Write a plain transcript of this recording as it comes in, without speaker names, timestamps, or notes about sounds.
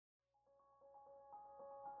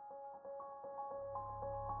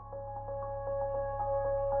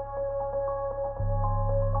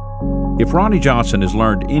If Ronnie Johnson has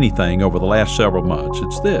learned anything over the last several months,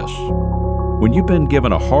 it's this. When you've been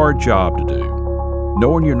given a hard job to do,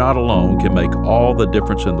 knowing you're not alone can make all the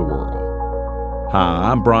difference in the world.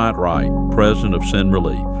 Hi, I'm Bryant Wright, president of Sin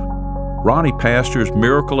Relief. Ronnie pastors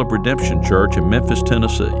Miracle of Redemption Church in Memphis,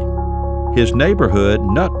 Tennessee. His neighborhood,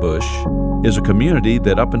 Nutbush, is a community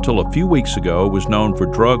that up until a few weeks ago was known for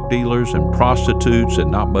drug dealers and prostitutes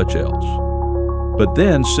and not much else. But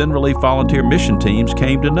then Sin Relief volunteer mission teams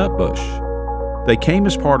came to Nutbush. They came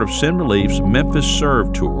as part of Sin Relief's Memphis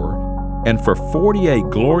Serve Tour, and for 48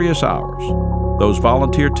 glorious hours, those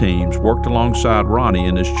volunteer teams worked alongside Ronnie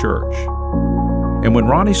in his church. And when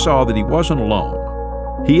Ronnie saw that he wasn't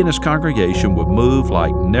alone, he and his congregation would move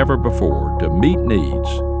like never before to meet needs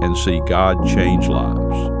and see God change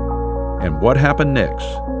lives. And what happened next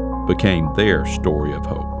became their story of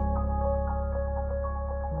hope.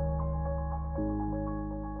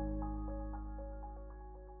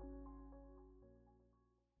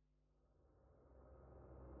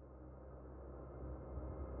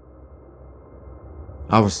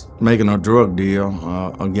 I was making a drug deal.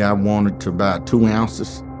 A guy wanted to buy 2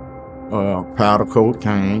 ounces of powder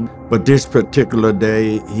cocaine. But this particular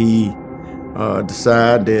day, he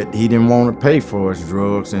decided that he didn't want to pay for his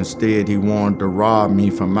drugs. Instead, he wanted to rob me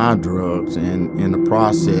for my drugs. And in the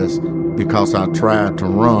process, because I tried to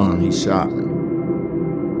run, he shot me.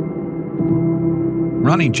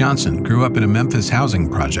 Ronnie Johnson grew up in a Memphis housing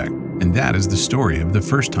project, and that is the story of the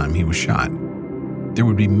first time he was shot. There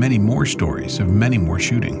would be many more stories of many more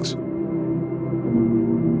shootings.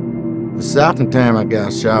 The second time I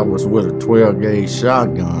got shot was with a 12-gauge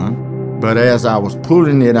shotgun, but as I was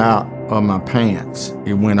pulling it out of my pants,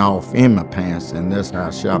 it went off in my pants, and that's how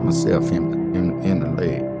I shot myself in the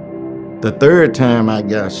leg. The third time I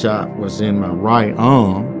got shot was in my right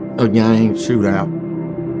arm, a gang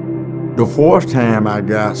shootout. The fourth time I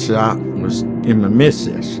got shot was in my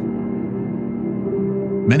midsection.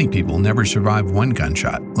 Many people never survive one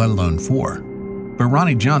gunshot, let alone 4. But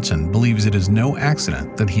Ronnie Johnson believes it is no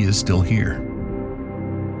accident that he is still here.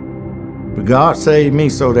 But God saved me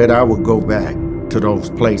so that I would go back to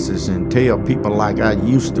those places and tell people like I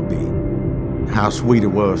used to be how sweet it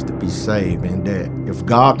was to be saved, and that if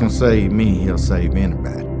God can save me, he'll save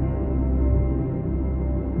anybody.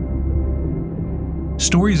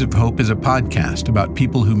 Stories of Hope is a podcast about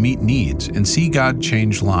people who meet needs and see God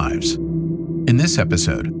change lives. In this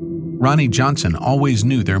episode, Ronnie Johnson always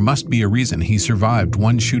knew there must be a reason he survived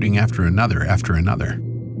one shooting after another.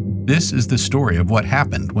 This is the story of what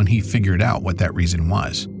happened when he figured out what that reason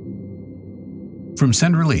was. From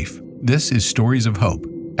Send Relief, this is Stories of Hope,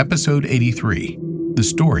 Episode 83, The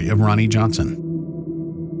Story of Ronnie Johnson.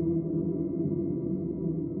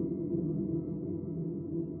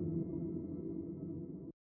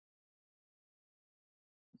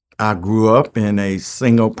 I grew up in a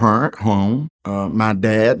single-parent home. My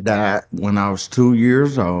dad died when I was 2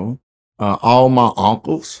 years old. All my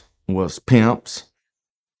uncles was pimps,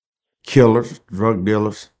 killers, drug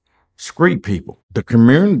dealers, street people. The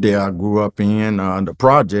community I grew up in, the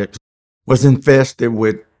projects, was infested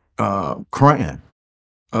with crime.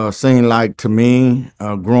 Seemed like to me,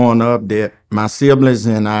 growing up, that my siblings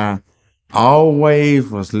and I always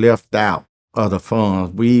was left out of the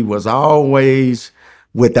funds. We was always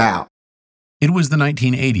without. It was the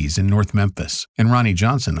 1980s in North Memphis, and Ronnie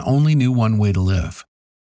Johnson only knew one way to live.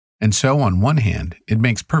 And so, on one hand, it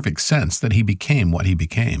makes perfect sense that he became what he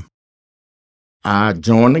became. I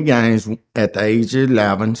joined the gangs at the age of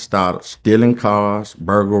 11, started stealing cars,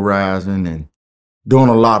 burglarizing, and doing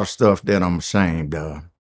a lot of stuff that I'm ashamed of.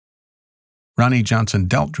 Ronnie Johnson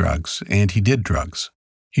dealt drugs, and he did drugs.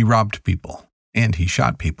 He robbed people, and he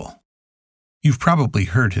shot people. You've probably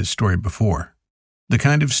heard his story before. The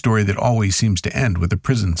kind of story that always seems to end with a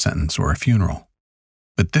prison sentence or a funeral.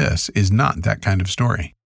 But this is not that kind of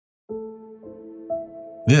story.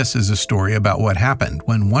 This is a story about what happened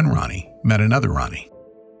when one Ronnie met another Ronnie.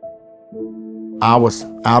 I was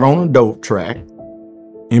out on a dope track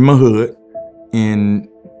in my hood, and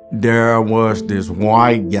there was this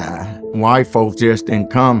white guy. White folks just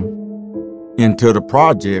didn't come into the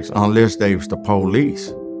projects unless they was the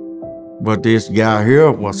police. But this guy here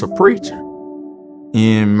was a preacher.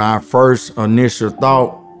 And my first initial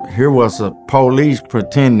thought, here was a police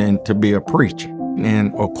pretending to be a preacher.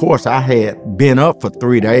 And of course, I had been up for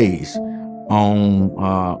 3 days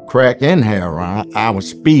on crack and heroin. I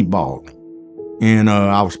was speedballing, and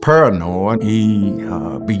I was paranoid. He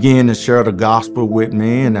began to share the gospel with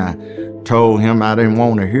me, and I told him I didn't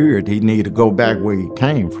want to hear it. He needed to go back where he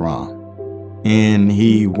came from. And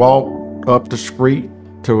he walked up the street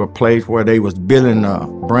to a place where they was building a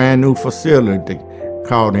brand new facility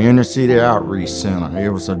called the Inner City Outreach Center. It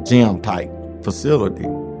was a gym-type facility.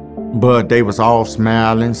 But they was all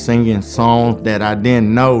smiling, singing songs that I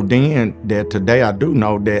didn't know then, that today I do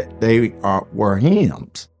know that they were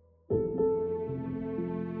hymns.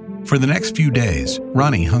 For the next few days,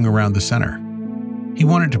 Ronnie hung around the center. He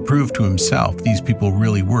wanted to prove to himself these people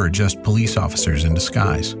really were just police officers in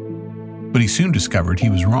disguise. But he soon discovered he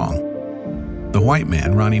was wrong. The white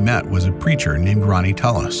man Ronnie met was a preacher named Ronnie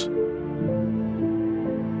Tullis.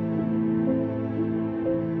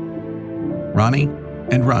 Ronnie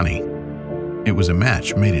and Ronnie. It was a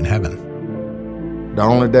match made in heaven. The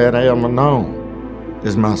only dad I ever known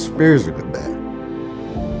is my spiritual dad.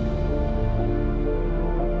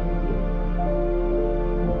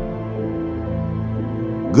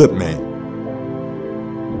 Good man.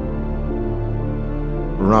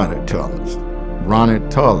 Ronnie Tullis. Ronnie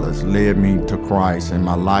Tullis led me to Christ, and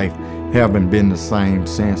my life haven't been the same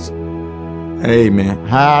since. Hey man,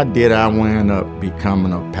 how did I wind up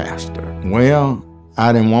becoming a pastor? Well,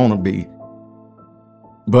 I didn't want to be.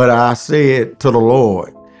 But I said to the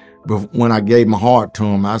Lord, when I gave my heart to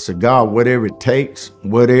him, I said, God, whatever it takes,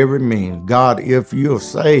 whatever it means, God, if you'll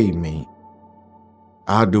save me,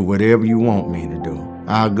 I'll do whatever you want me to do.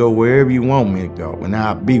 I'll go wherever you want me to go, and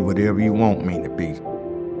I'll be whatever you want me to be.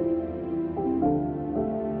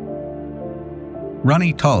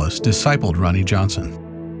 Ronnie Tullis discipled Ronnie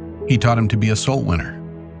Johnson. He taught him to be a soul winner.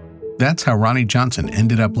 That's how Ronnie Johnson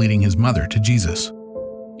ended up leading his mother to Jesus.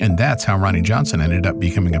 And that's how Ronnie Johnson ended up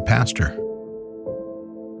becoming a pastor.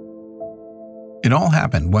 It all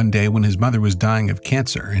happened one day when his mother was dying of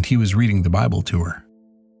cancer and he was reading the Bible to her.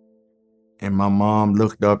 And my mom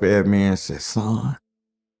looked up at me and said, son,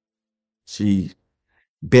 she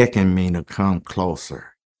beckoned me to come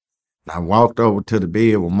closer. I walked over to the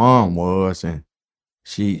bed where Mom was, and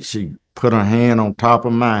she put her hand on top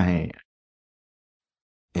of my hand,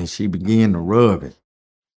 and she began to rub it.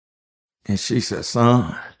 And she said,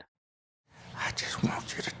 son, I just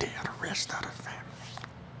want you to tell the rest of the family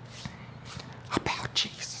about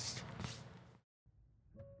Jesus.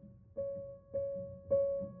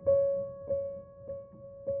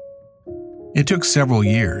 It took several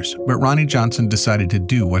years, but Ronnie Johnson decided to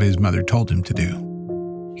do what his mother told him to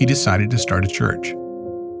do. He decided to start a church.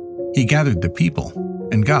 He gathered the people,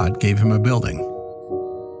 and God gave him a building.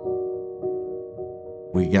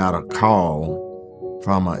 We got a call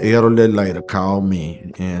from an elderly lady called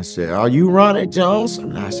me and said, are you Ronnie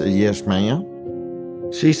Johnson? I said, yes,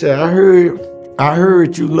 ma'am. She said, I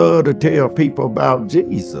heard you love to tell people about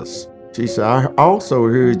Jesus. She said, I also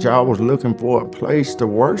heard y'all was looking for a place to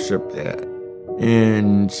worship at.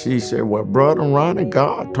 And she said, well, Brother Ronnie,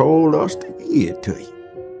 God told us to give it to you.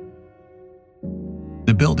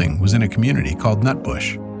 The building was in a community called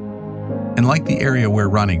Nutbush. And like the area where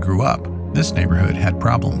Ronnie grew up, this neighborhood had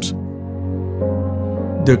problems.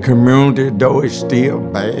 The community, though it's still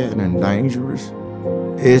bad and dangerous,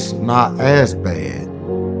 it's not as bad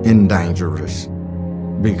and dangerous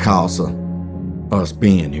because of us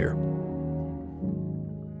being here.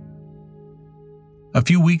 A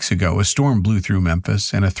few weeks ago, a storm blew through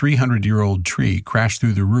Memphis and a 300-year-old tree crashed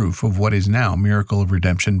through the roof of what is now Miracle of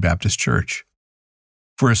Redemption Baptist Church.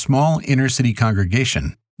 For a small inner-city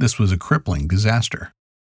congregation, this was a crippling disaster.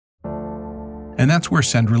 And that's where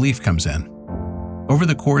Send Relief comes in. Over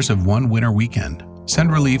the course of one winter weekend,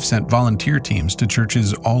 Send Relief sent volunteer teams to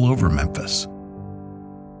churches all over Memphis.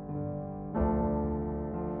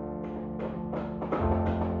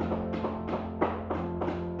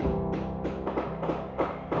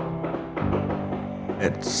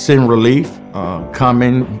 At Send Relief,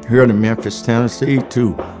 coming here to Memphis, Tennessee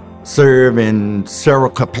to serve in several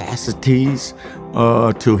capacities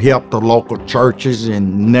to help the local churches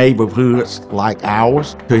in neighborhoods like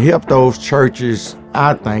ours. To help those churches,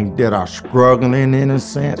 I think, that are struggling in a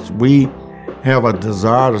sense. We have a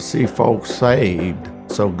desire to see folks saved,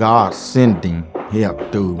 so God's sending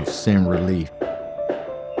help through Send Relief.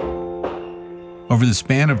 Over the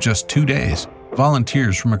span of just 2 days,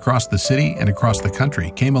 volunteers from across the city and across the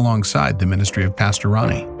country came alongside the ministry of Pastor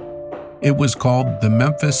Ronnie. It was called the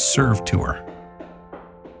Memphis Serve Tour.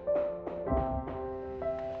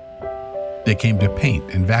 They came to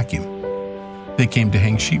paint and vacuum. They came to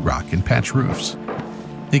hang sheetrock and patch roofs.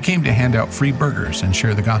 They came to hand out free burgers and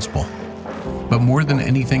share the gospel. But more than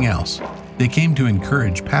anything else, they came to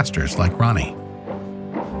encourage pastors like Ronnie.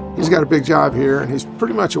 He's got a big job here, and he's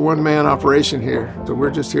pretty much a one-man operation here. So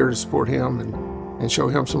we're just here to support him and show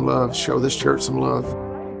him some love, show this church some love.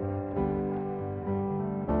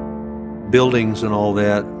 Buildings and all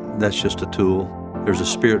that, that's just a tool. There's a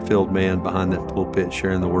spirit-filled man behind that pulpit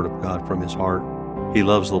sharing the Word of God from his heart. he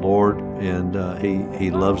loves the Lord, and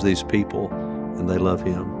he loves these people, and they love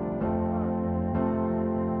him.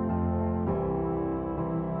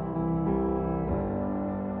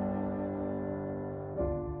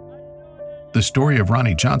 The story of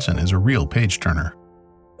Ronnie Johnson is a real page-turner.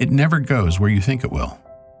 It never goes where you think it will.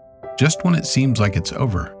 Just when it seems like it's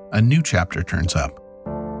over, a new chapter turns up.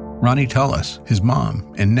 Ronnie Tullis, his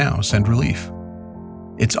mom, and now send relief.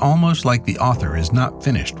 It's almost like the author is not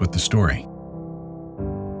finished with the story.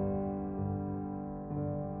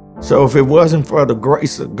 So if it wasn't for the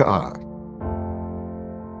grace of God,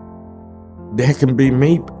 that can be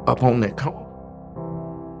me up on that corner.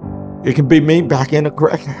 It can be me back in the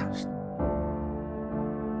crack house.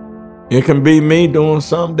 It can be me doing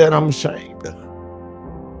something that I'm ashamed of.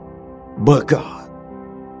 But God.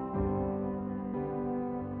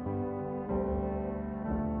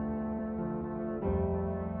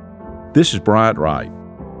 This is Bryant Wright.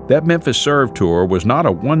 That Memphis Serve Tour was not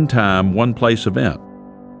a one-time, one-place event.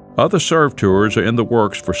 Other Serve Tours are in the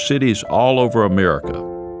works for cities all over America.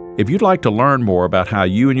 If you'd like to learn more about how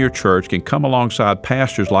you and your church can come alongside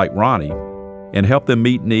pastors like Ronnie and help them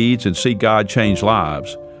meet needs and see God change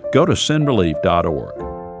lives, go to sendrelief.org.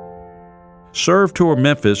 Serve Tour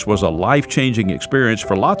Memphis was a life-changing experience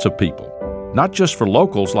for lots of people, not just for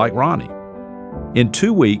locals like Ronnie. In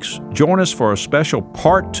 2 weeks, join us for a special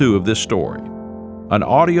Part 2 of this story, an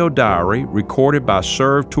audio diary recorded by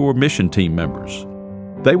Serve Tour mission team members.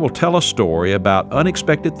 They will tell a story about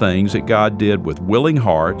unexpected things that God did with willing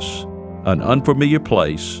hearts, an unfamiliar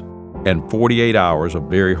place, and 48 hours of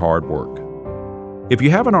very hard work. If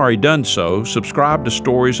you haven't already done so, subscribe to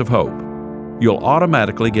Stories of Hope. You'll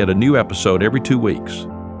automatically get a new episode every 2 weeks.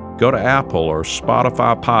 Go to Apple or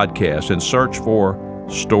Spotify podcasts and search for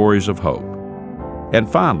Stories of Hope. And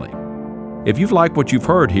finally, if you've liked what you've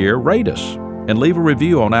heard here, rate us and leave a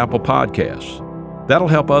review on Apple Podcasts. That'll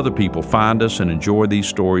help other people find us and enjoy these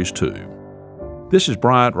stories too. This is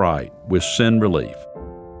Bryant Wright with Send Relief.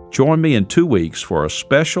 Join me in 2 weeks for a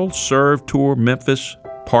special Serve Tour Memphis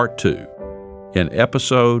Part 2, an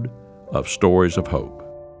episode of Stories of Hope.